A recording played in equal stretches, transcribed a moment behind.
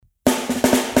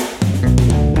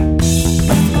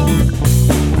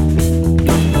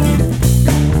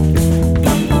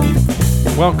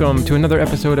Welcome to another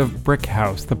episode of Brick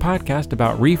House, the podcast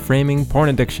about reframing porn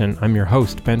addiction. I'm your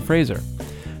host, Ben Fraser.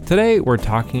 Today, we're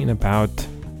talking about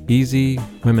easy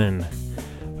women.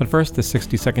 But first, the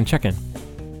 60-second check-in.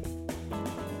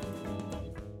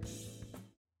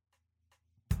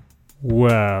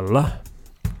 Well,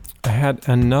 I had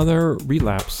another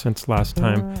relapse since last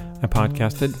time I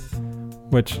podcasted,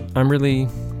 which I'm really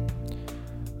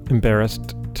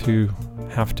embarrassed to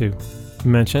have to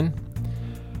mention.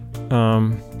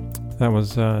 That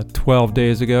was 12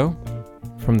 days ago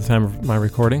from the time of my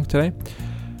recording today.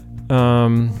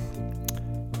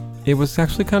 It was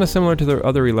actually kind of similar to the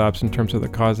other relapse in terms of the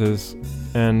causes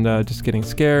and just getting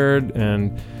scared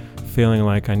and feeling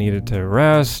like I needed to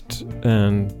rest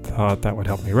and thought that would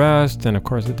help me rest. And of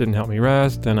course it didn't help me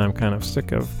rest, and I'm kind of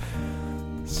sick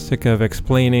of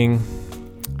explaining.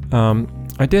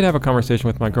 I did have a conversation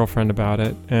with my girlfriend about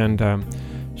it, and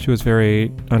she was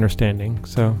very understanding.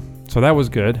 So that was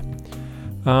good.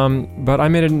 But I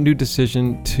made a new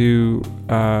decision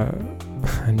a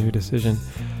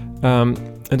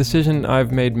decision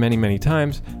I've made many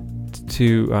times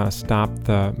to stop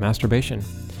the masturbation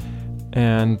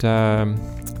and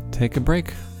take a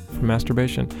break from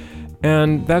masturbation.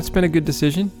 And that's been a good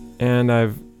decision, and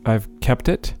I've kept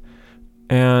it,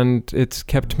 and it's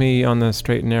kept me on the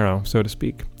straight and narrow, so to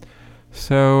speak.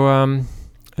 So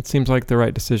it seems like the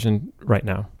right decision right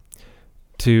now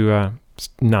to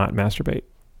not masturbate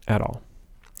at all.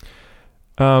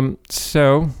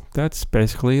 So that's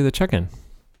basically the check-in.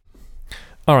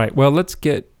 All right, well, let's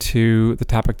get to the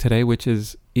topic today, which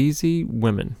is easy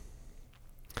women.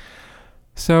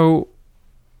 So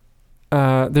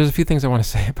there's a few things I want to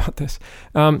say about this.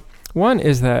 One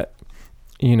is that,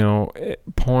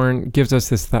 porn gives us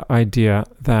the idea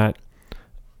that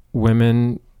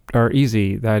women are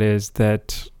easy. That is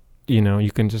that,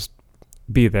 you can just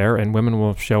be there and women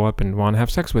will show up and want to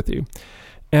have sex with you.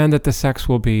 And that the sex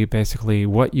will be basically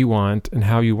what you want and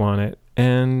how you want it,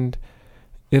 and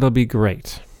it'll be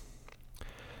great.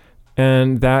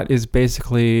 And that is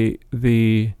basically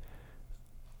the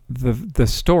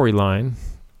storyline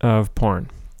of porn,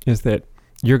 is that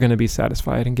you're going to be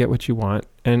satisfied and get what you want,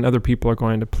 and other people are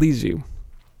going to please you.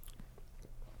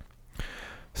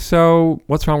 So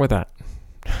what's wrong with that?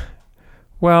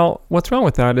 Well, what's wrong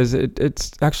with that is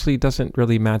it actually doesn't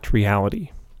really match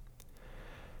reality.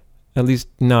 At least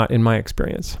not in my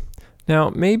experience.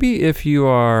 Now, maybe if you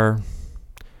are,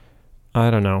 I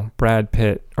don't know, Brad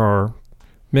Pitt or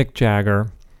Mick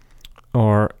Jagger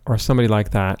or somebody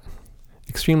like that,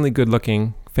 extremely good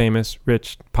looking, famous,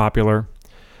 rich, popular.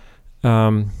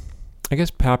 I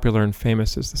guess popular and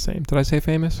famous is the same. Did I say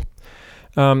famous?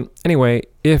 Anyway,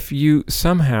 if you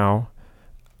somehow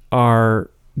are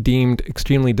deemed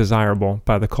extremely desirable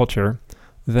by the culture,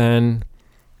 then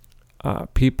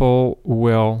people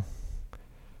will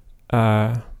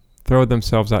throw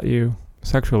themselves at you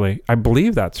sexually. I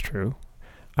believe that's true.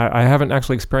 I haven't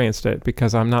actually experienced it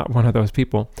because I'm not one of those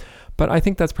people, but I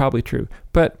think that's probably true.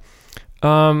 But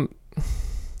even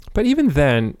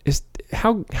then,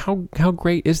 how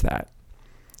great is that?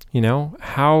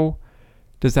 How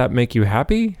does that make you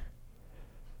happy?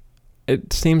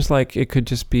 It seems like it could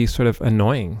just be sort of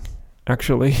annoying,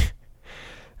 actually.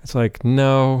 It's like,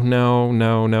 no.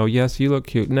 Yes, you look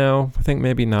cute. No, I think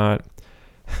maybe not.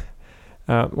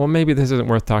 Well, maybe this isn't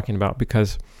worth talking about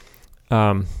because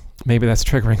maybe that's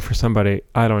triggering for somebody.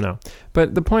 I don't know.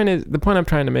 But the point I'm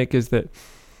trying to make is that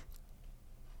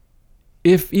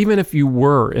even if you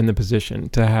were in the position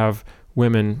to have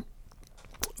women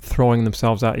throwing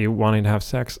themselves at you, wanting to have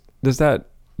sex, does that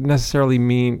necessarily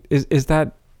mean, is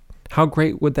that, how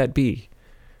great would that be?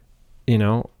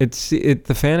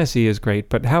 The fantasy is great,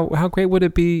 but how great would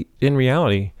it be in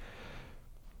reality?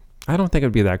 I don't think it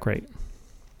would be that great.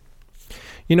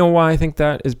 You know why I think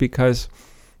that is? Because,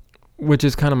 which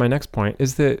is kind of my next point,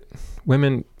 is that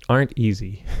women aren't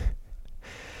easy.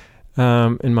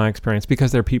 In my experience,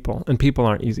 because they're people, and people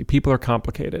aren't easy. People are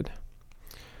complicated.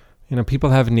 People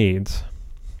have needs.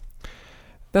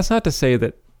 That's not to say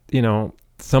that,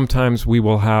 sometimes we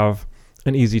will have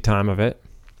an easy time of it.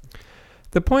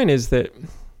 The point is that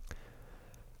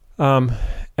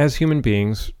as human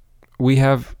beings, we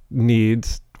have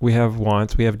needs, we have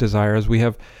wants, we have desires, we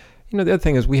have, the other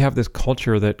thing is we have this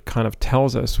culture that kind of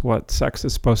tells us what sex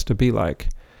is supposed to be like.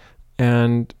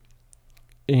 And,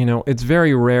 it's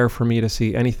very rare for me to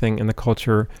see anything in the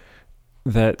culture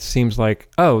that seems like,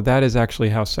 oh, that is actually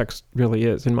how sex really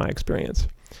is, in my experience.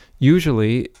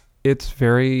 Usually, it's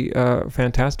very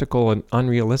fantastical and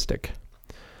unrealistic.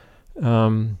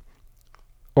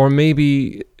 Or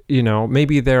maybe,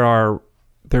 maybe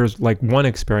there's like one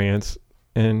experience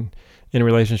in in a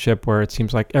relationship where it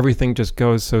seems like everything just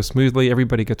goes so smoothly.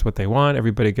 Everybody gets what they want.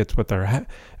 Everybody gets what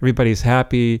everybody's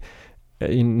happy.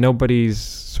 Nobody's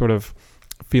sort of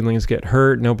feelings get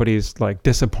hurt. Nobody's like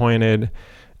disappointed.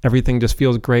 Everything just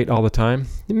feels great all the time.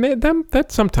 That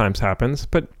sometimes happens,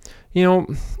 but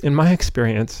in my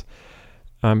experience,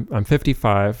 I'm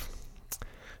 55,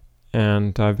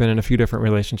 and I've been in a few different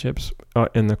relationships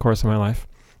in the course of my life.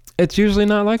 It's usually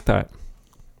not like that.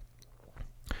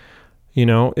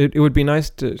 It would be nice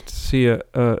to see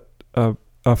a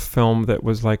film that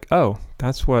was like, oh,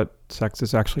 that's what sex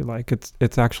is actually like.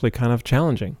 It's actually kind of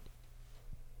challenging.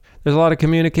 There's a lot of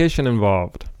communication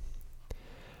involved.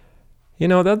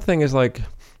 The other thing is, like,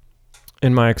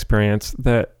 in my experience,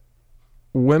 that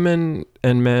women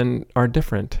and men are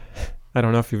different. I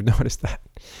don't know if you've noticed that.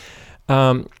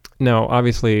 No,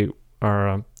 obviously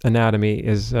our anatomy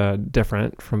is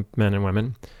different from men and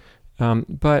women.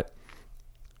 But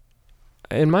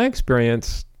in my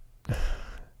experience,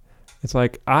 it's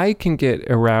like I can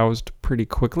get aroused pretty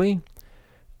quickly,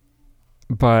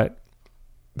 but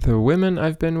the women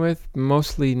I've been with,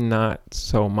 mostly not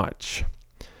so much.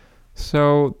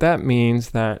 So that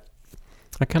means that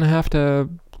I kind of have to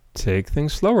take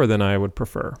things slower than I would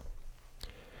prefer.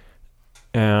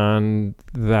 And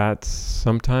that's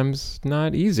sometimes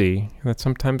not easy. That's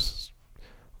sometimes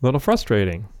a little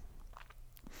frustrating.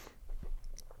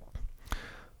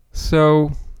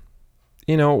 So,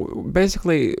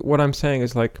 basically what I'm saying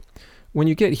is, like, when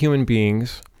you get human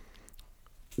beings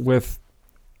with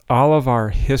all of our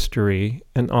history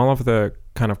and all of the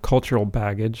kind of cultural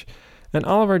baggage and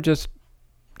all of our just,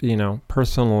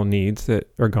 personal needs that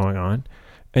are going on,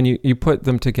 and you put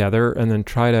them together and then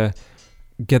try to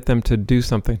get them to do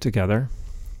something together,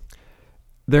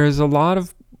 there's a lot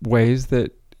of ways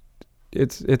that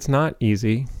it's not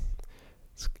easy.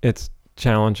 It's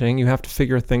challenging. You have to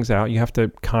figure things out. You have to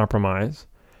compromise,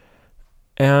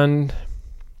 and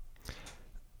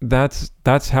that's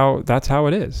how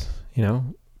it is.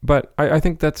 But I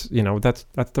think that's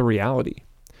the reality.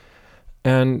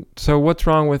 And so what's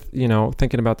wrong with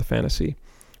thinking about the fantasy?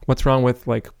 What's wrong with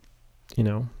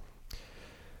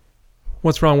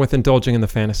what's wrong with indulging in the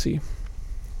fantasy?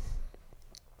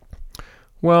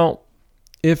 Well,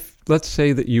 if let's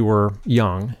say that you were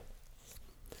young,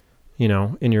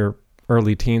 in your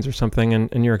early teens or something,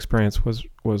 and your experience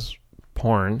was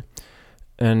porn,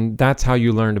 and that's how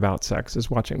you learned about sex,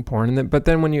 is watching porn. But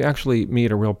then when you actually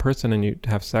meet a real person and you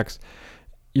have sex,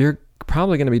 you're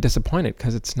probably going to be disappointed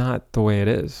because it's not the way it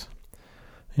is.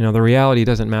 The reality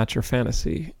doesn't match your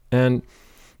fantasy, and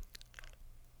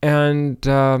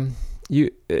it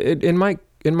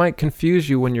might confuse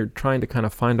you when you're trying to kind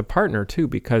of find a partner too,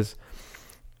 because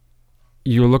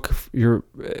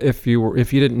if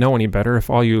you didn't know any better, if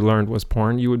all you learned was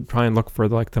porn, you would try and look for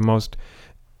like the most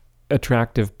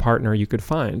attractive partner you could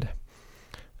find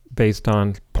based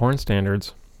on porn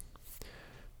standards.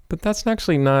 But that's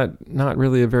actually not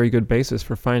really a very good basis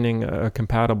for finding a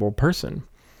compatible person.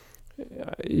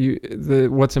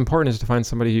 What's important is to find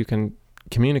somebody you can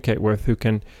communicate with, who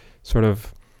can sort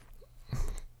of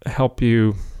help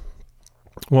you,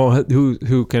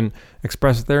 who can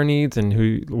express their needs and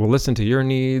who will listen to your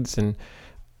needs, and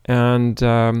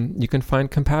you can find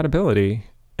compatibility.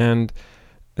 And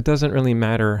it doesn't really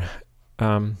matter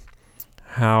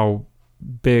how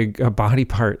big a body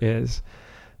part is.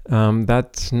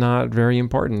 That's not very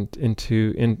important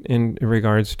in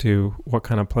regards to what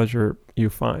kind of pleasure you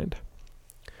find.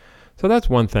 So that's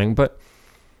one thing. But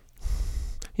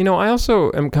I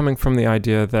also am coming from the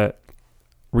idea that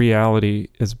reality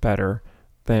is better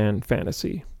than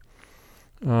fantasy.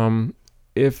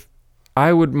 If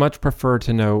I would much prefer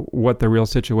to know what the real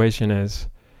situation is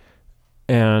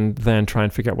and then try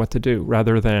and figure out what to do,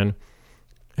 rather than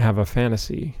have a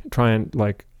fantasy. Try and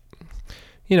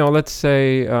let's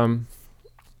say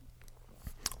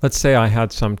I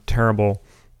had some terrible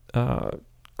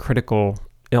critical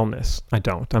illness. I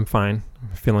don't. I'm fine.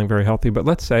 I'm feeling very healthy. But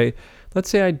let's say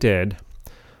I did,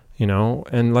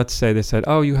 and let's say they said,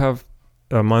 oh, you have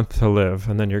a month to live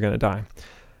and then you're going to die.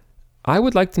 I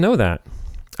would like to know that.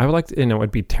 I would like to,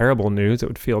 it'd be terrible news. It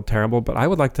would feel terrible, but I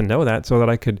would like to know that so that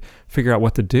I could figure out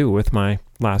what to do with my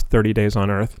last 30 days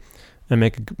on Earth and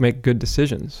make good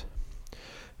decisions.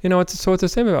 It's the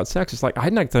same about sex. It's like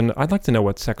I'd like to know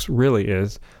what sex really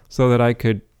is, so that I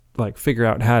could figure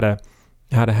out how to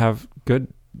have good,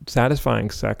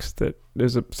 satisfying sex that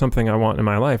is something I want in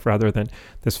my life, rather than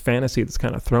this fantasy that's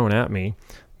kind of thrown at me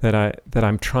that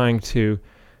I'm trying to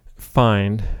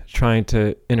find, trying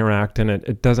to interact, and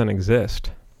it doesn't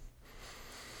exist.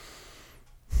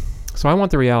 So I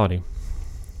want the reality.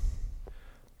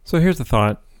 So here's the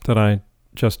thought that I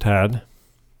just had.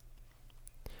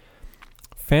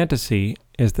 Fantasy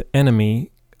is the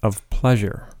enemy of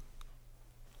pleasure.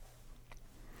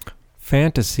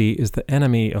 Fantasy is the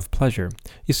enemy of pleasure.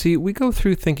 You see, we go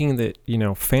through thinking that,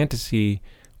 fantasy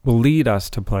will lead us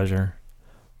to pleasure,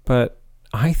 but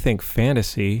I think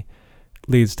fantasy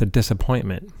leads to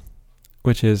disappointment,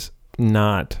 which is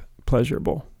not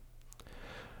pleasurable.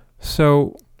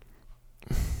 So,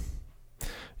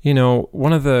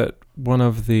 one of the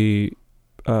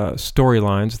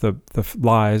storylines, the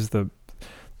lies, the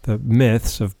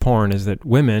myths of porn is that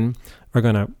women are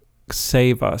going to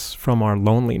save us from our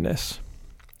loneliness.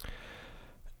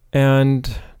 And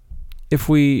if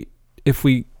we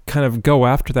kind of go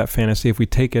after that fantasy, if we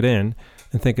take it in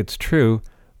and think it's true,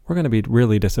 we're going to be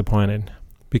really disappointed,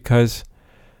 because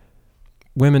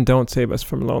women don't save us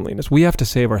from loneliness. We have to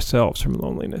save ourselves from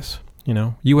loneliness.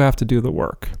 You have to do the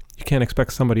work. You can't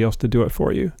expect somebody else to do it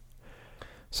for you.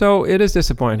 So it is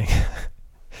disappointing.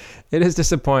 It is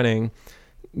disappointing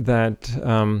that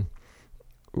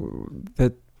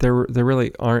that there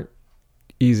really aren't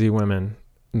easy women,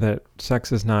 that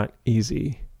sex is not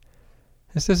easy.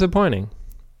 It's disappointing.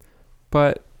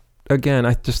 But again,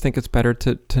 I just think it's better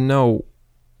to know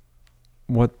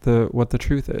what the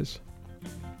truth is.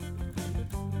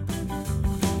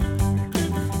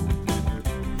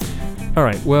 All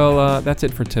right, well, that's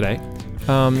it for today.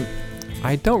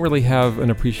 I don't really have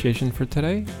an appreciation for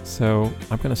today, so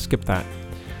I'm going to skip that.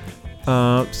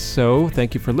 So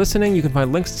thank you for listening. You can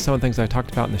find links to some of the things I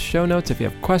talked about in the show notes. If you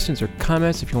have questions or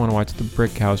comments, if you want to watch the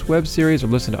Brick House web series or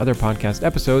listen to other podcast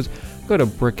episodes, go to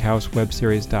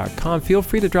brickhousewebseries.com. Feel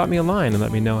free to drop me a line and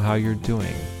let me know how you're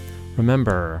doing.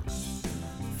 Remember,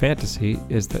 fantasy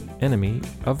is the enemy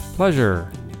of pleasure.